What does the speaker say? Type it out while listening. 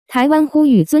台湾呼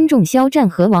吁尊重肖战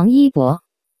和王一博。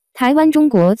台湾中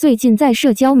国最近在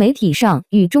社交媒体上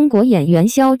与中国演员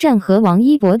肖战和王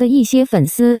一博的一些粉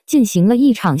丝进行了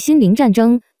一场心灵战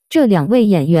争，这两位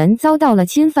演员遭到了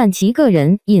侵犯其个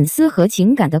人隐私和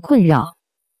情感的困扰，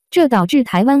这导致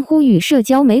台湾呼吁社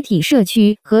交媒体社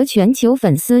区和全球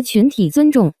粉丝群体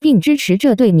尊重并支持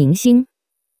这对明星。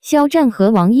肖战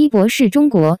和王一博是中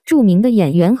国著名的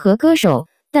演员和歌手，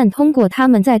但通过他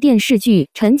们在电视剧《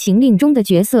陈情令》中的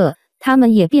角色，他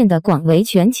们也变得广为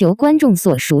全球观众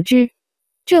所熟知。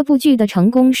这部剧的成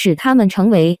功使他们成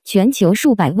为全球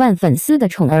数百万粉丝的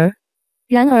宠儿。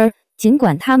然而，尽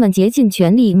管他们竭尽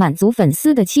全力满足粉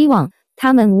丝的期望，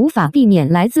他们无法避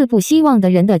免来自不希望的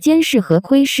人的监视和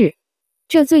窥视。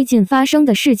这最近发生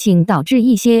的事情导致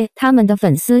一些他们的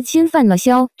粉丝侵犯了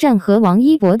肖战和王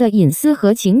一博的隐私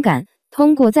和情感，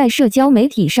通过在社交媒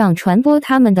体上传播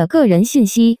他们的个人信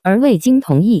息而未经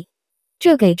同意。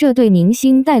这给这对明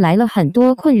星带来了很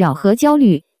多困扰和焦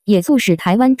虑，也促使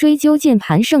台湾追究键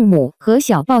盘圣母和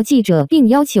小报记者，并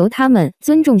要求他们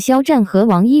尊重肖战和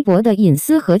王一博的隐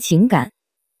私和情感。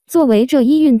作为这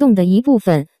一运动的一部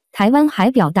分，台湾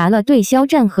还表达了对肖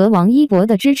战和王一博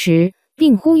的支持，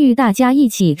并呼吁大家一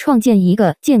起创建一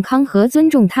个健康和尊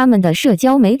重他们的社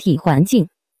交媒体环境。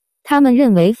他们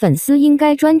认为粉丝应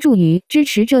该专注于支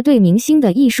持这对明星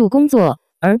的艺术工作，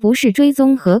而不是追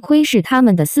踪和窥视他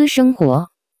们的私生活。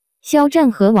肖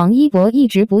战和王一博一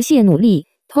直不懈努力，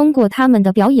通过他们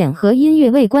的表演和音乐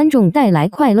为观众带来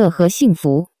快乐和幸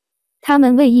福。他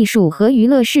们为艺术和娱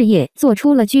乐事业做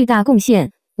出了巨大贡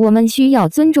献，我们需要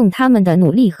尊重他们的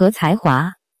努力和才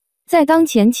华。在当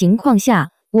前情况下，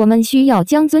我们需要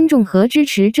将尊重和支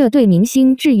持这对明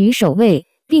星置于首位，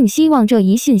并希望这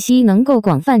一信息能够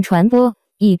广泛传播，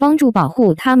以帮助保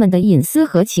护他们的隐私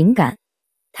和情感。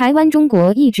台湾中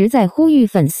国一直在呼吁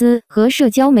粉丝和社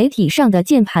交媒体上的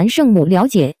键盘圣母了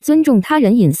解，尊重他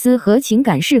人隐私和情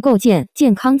感是构建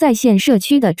健康在线社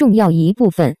区的重要一部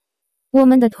分。我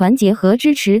们的团结和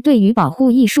支持对于保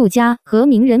护艺术家和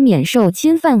名人免受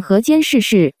侵犯和监视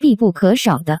是必不可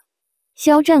少的。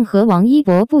肖战和王一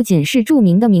博不仅是著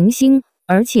名的明星，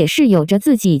而且是有着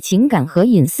自己情感和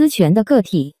隐私权的个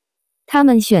体。他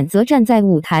们选择站在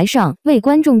舞台上为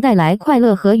观众带来快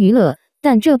乐和娱乐，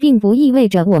但这并不意味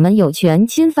着我们有权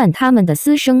侵犯他们的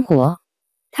私生活。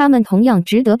他们同样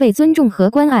值得被尊重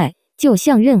和关爱，就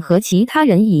像任何其他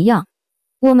人一样。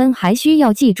我们还需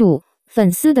要记住，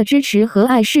粉丝的支持和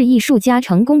爱是艺术家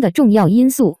成功的重要因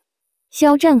素。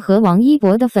肖战和王一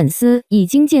博的粉丝已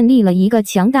经建立了一个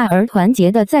强大而团结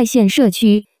的在线社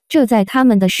区，这在他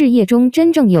们的事业中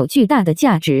真正有巨大的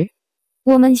价值。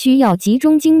我们需要集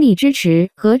中精力支持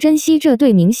和珍惜这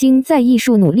对明星在艺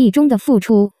术努力中的付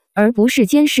出，而不是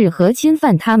监视和侵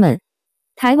犯他们。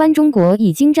台湾中国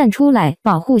已经站出来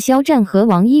保护肖战和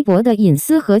王一博的隐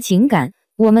私和情感，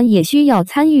我们也需要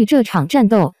参与这场战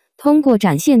斗，通过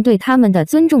展现对他们的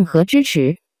尊重和支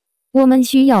持。我们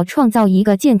需要创造一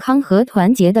个健康和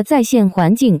团结的在线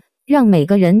环境，让每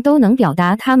个人都能表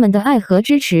达他们的爱和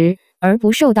支持，而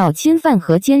不受到侵犯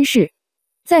和监视。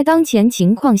在当前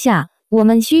情况下，我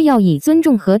们需要以尊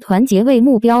重和团结为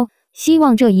目标，希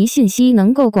望这一信息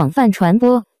能够广泛传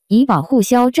播，以保护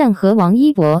肖战和王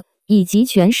一博以及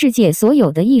全世界所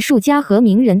有的艺术家和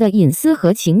名人的隐私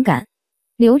和情感。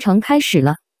流程开始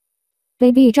了。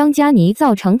Baby 张嘉倪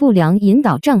造成不良引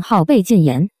导账号被禁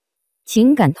言。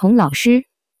情感童老师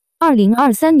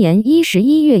2023年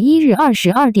11月1日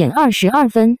22点22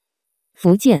分。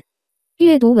福建。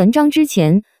阅读文章之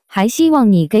前，还希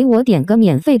望你给我点个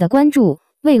免费的关注，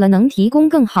为了能提供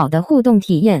更好的互动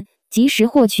体验，及时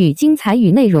获取精彩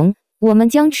与内容，我们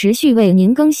将持续为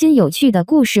您更新有趣的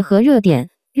故事和热点，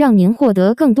让您获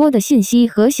得更多的信息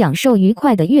和享受愉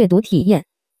快的阅读体验。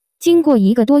经过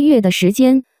1个多月的时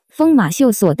间，疯马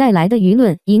秀所带来的舆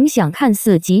论影响看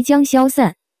似即将消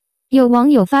散。有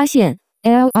网友发现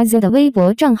LIZ 的微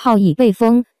博账号已被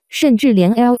封，甚至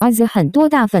连 LIZ 很多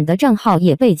大粉的账号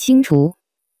也被清除。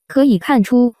可以看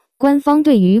出，官方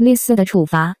对于 Liz 的处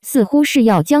罚似乎是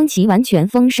要将其完全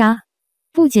封杀。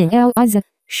不仅 LIZ，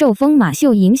 受疯马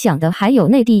秀影响的还有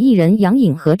内地艺人杨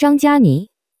颖和张嘉倪。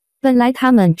本来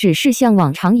他们只是像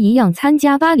往常一样参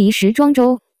加巴黎时装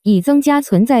周，以增加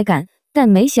存在感，但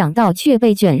没想到却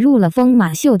被卷入了疯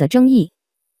马秀的争议。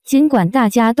尽管大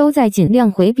家都在尽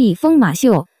量回避疯马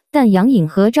秀，但杨颖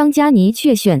和张嘉倪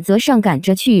却选择上赶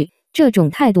着去，这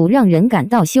种态度让人感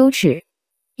到羞耻。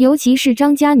尤其是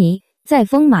张嘉倪，在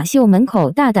疯马秀门口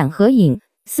大胆合影，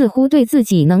似乎对自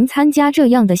己能参加这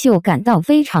样的秀感到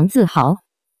非常自豪。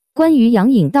关于杨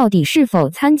颖到底是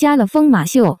否参加了疯马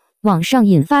秀，网上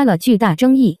引发了巨大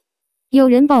争议。有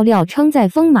人爆料称在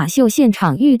疯马秀现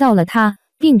场遇到了她，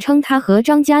并称他和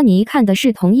张嘉倪看的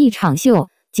是同一场秀，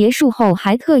结束后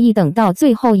还特意等到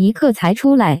最后一刻才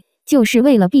出来，就是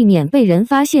为了避免被人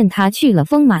发现他去了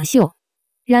疯马秀。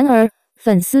然而，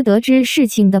粉丝得知事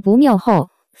情的不妙后，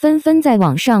纷纷在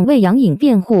网上为杨颖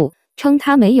辩护，称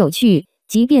他没有去，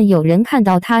即便有人看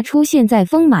到他出现在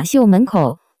疯马秀门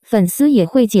口，粉丝也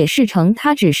会解释成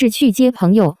他只是去接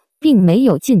朋友，并没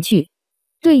有进去。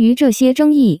对于这些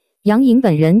争议，杨颖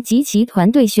本人及其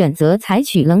团队选择采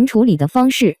取冷处理的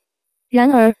方式。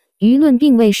然而，舆论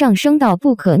并未上升到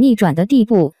不可逆转的地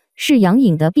步，是杨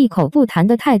颖的闭口不谈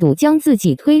的态度将自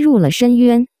己推入了深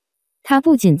渊。他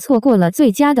不仅错过了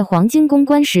最佳的黄金公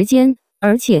关时间，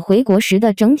而且回国时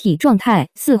的整体状态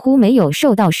似乎没有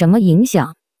受到什么影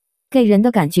响，给人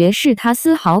的感觉是他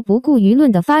丝毫不顾舆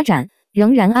论的发展，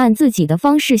仍然按自己的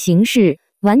方式行事，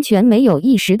完全没有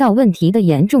意识到问题的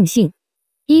严重性。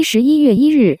11月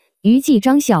1日，娱记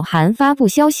张小涵发布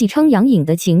消息称，杨颖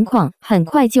的情况很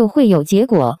快就会有结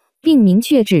果，并明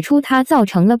确指出他造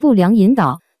成了不良引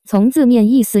导。从字面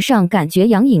意思上感觉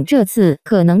杨颖这次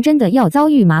可能真的要遭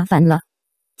遇麻烦了。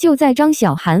就在张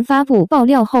小涵发布爆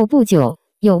料后不久，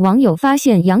有网友发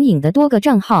现杨颖的多个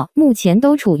账号目前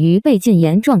都处于被禁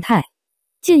言状态。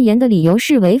禁言的理由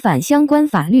是违反相关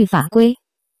法律法规，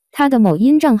他的某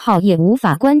音账号也无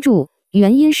法关注，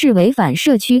原因是违反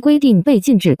社区规定被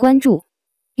禁止关注。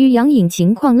与杨颖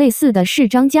情况类似的是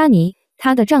张嘉倪，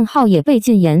他的账号也被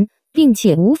禁言，并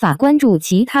且无法关注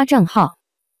其他账号。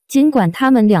尽管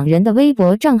他们两人的微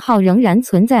博账号仍然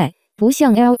存在，不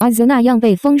像 Liz 那样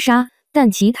被封杀，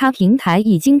但其他平台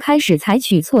已经开始采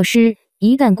取措施。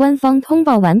一旦官方通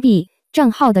报完毕，账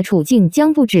号的处境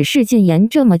将不只是禁言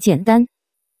这么简单。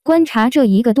观察这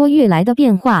1个多月来的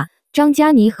变化，张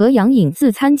嘉倪和杨颖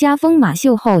自参加疯马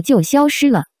秀后就消失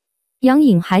了。杨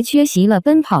颖还缺席了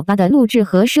奔跑吧的录制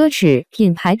和奢侈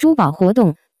品牌珠宝活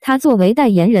动，她作为代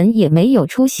言人也没有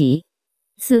出席。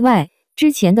此外，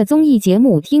之前的综艺节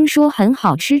目听说很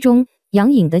好吃中，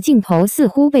杨颖的镜头似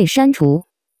乎被删除。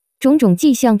种种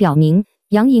迹象表明，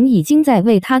杨颖已经在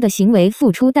为她的行为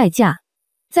付出代价。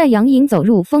在杨颖走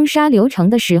入封杀流程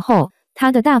的时候，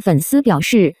她的大粉丝表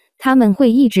示，他们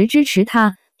会一直支持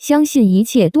她，相信一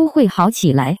切都会好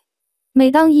起来。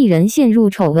每当艺人陷入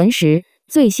丑闻时，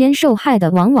最先受害的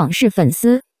往往是粉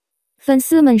丝。粉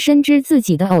丝们深知自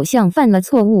己的偶像犯了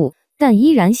错误，但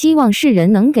依然希望世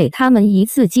人能给他们一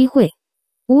次机会。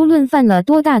无论犯了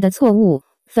多大的错误，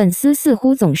粉丝似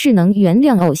乎总是能原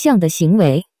谅偶像的行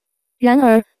为。然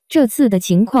而，这次的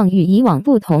情况与以往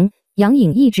不同，杨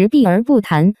颖一直避而不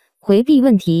谈，回避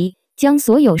问题，将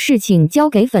所有事情交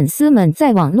给粉丝们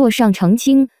在网络上澄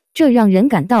清，这让人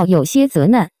感到有些责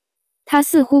难。他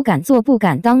似乎敢做不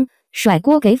敢当，甩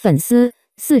锅给粉丝，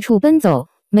四处奔走，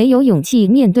没有勇气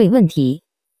面对问题。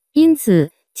因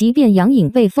此，即便杨颖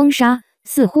被封杀，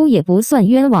似乎也不算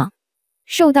冤枉。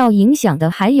受到影响的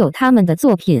还有他们的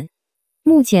作品。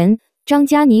目前，张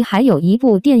嘉倪还有一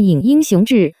部电影《英雄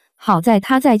志》，好在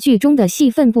她在剧中的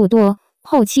戏份不多，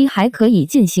后期还可以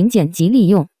进行剪辑利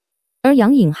用。而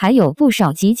杨颖还有不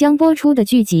少即将播出的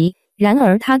剧集，然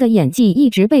而她的演技一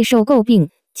直备受诟病，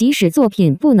即使作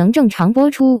品不能正常播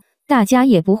出，大家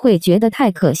也不会觉得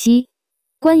太可惜。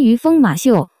关于疯马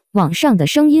秀，网上的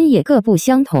声音也各不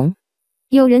相同。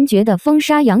有人觉得封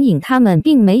杀杨颖他们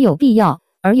并没有必要，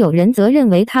而有人则认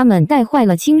为他们带坏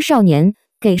了青少年，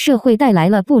给社会带来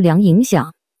了不良影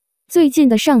响。最近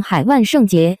的上海万圣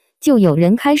节，就有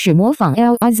人开始模仿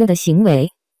Liz 的行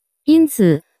为，因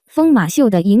此疯马秀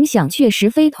的影响确实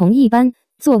非同一般。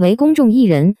作为公众艺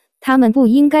人，他们不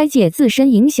应该借自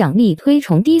身影响力推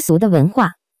崇低俗的文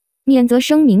化。免责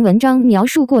声明文章描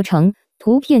述过程，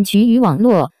图片取于网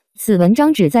络，此文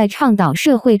章旨在倡导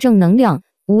社会正能量，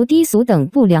无低俗等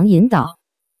不良引导。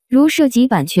如涉及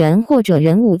版权或者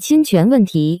人物侵权问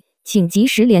题，请及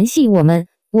时联系我们，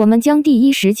我们将第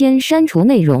一时间删除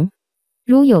内容。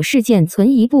如有事件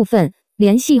存疑部分，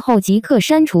联系后即刻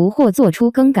删除或做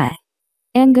出更改。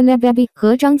Angelababy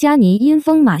和张嘉倪因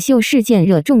疯马秀事件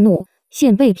惹众怒，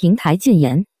现被平台禁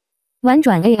言。玩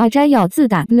转 AI 摘要自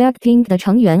打 Blackpink 的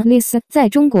成员 Lisa 在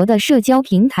中国的社交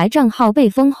平台账号被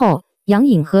封后，杨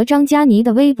颖和张嘉倪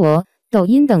的微博、抖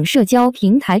音等社交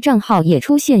平台账号也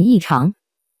出现异常。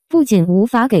不仅无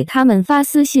法给他们发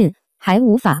私信，还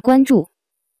无法关注。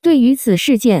对于此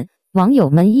事件，网友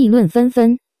们议论纷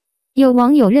纷。有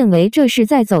网友认为这是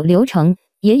在走流程，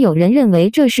也有人认为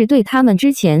这是对他们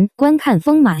之前观看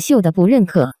疯马秀的不认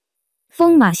可。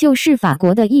疯马秀是法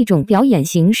国的一种表演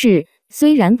形式，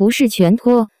虽然不是全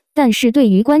托，但是对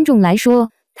于观众来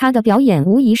说，他的表演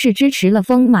无疑是支持了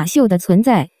疯马秀的存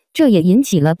在，这也引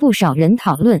起了不少人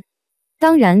讨论。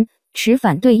当然，持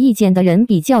反对意见的人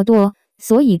比较多。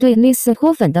所以对 Lisa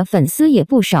脱粉的粉丝也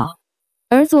不少。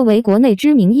而作为国内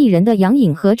知名艺人的杨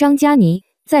颖和张嘉倪，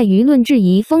在舆论质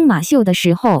疑疯马秀的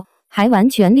时候，还完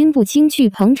全拎不清去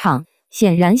捧场，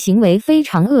显然行为非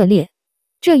常恶劣。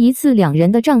这一次两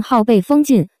人的账号被封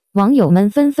禁，网友们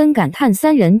纷纷感叹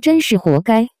三人真是活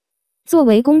该。作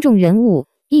为公众人物，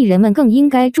艺人们更应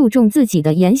该注重自己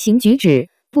的言行举止，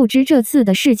不知这次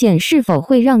的事件是否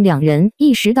会让两人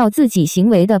意识到自己行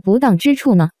为的不当之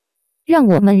处呢？让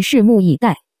我们拭目以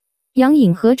待。杨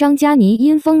颖和张嘉倪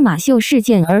因疯马秀事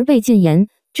件而被禁言，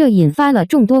这引发了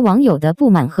众多网友的不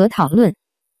满和讨论。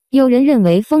有人认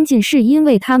为封禁是因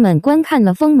为他们观看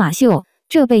了疯马秀，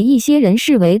这被一些人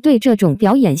视为对这种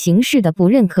表演形式的不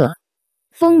认可。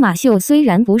疯马秀虽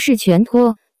然不是全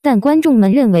脱，但观众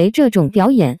们认为这种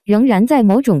表演仍然在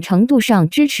某种程度上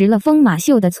支持了疯马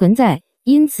秀的存在，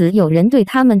因此有人对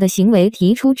他们的行为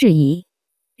提出质疑。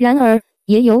然而，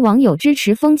也有网友支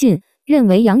持封禁，认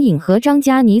为杨颖和张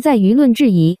嘉倪在舆论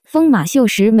质疑疯马秀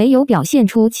时没有表现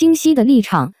出清晰的立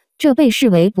场，这被视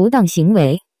为不当行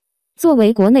为。作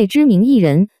为国内知名艺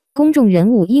人，公众人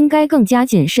物应该更加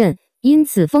谨慎，因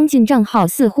此封禁账号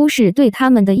似乎是对他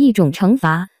们的一种惩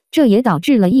罚，这也导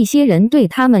致了一些人对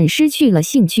他们失去了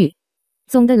兴趣。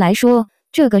总的来说，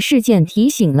这个事件提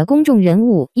醒了公众人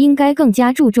物应该更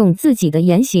加注重自己的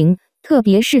言行，特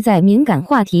别是在敏感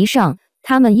话题上，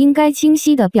他们应该清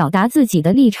晰地表达自己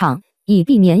的立场，以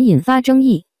避免引发争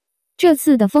议。这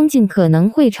次的封禁可能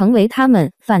会成为他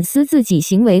们反思自己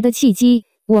行为的契机，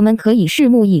我们可以拭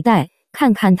目以待，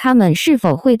看看他们是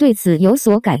否会对此有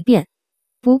所改变。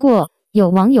不过，有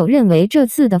网友认为这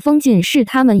次的封禁是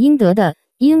他们应得的，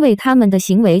因为他们的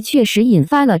行为确实引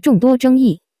发了众多争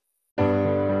议。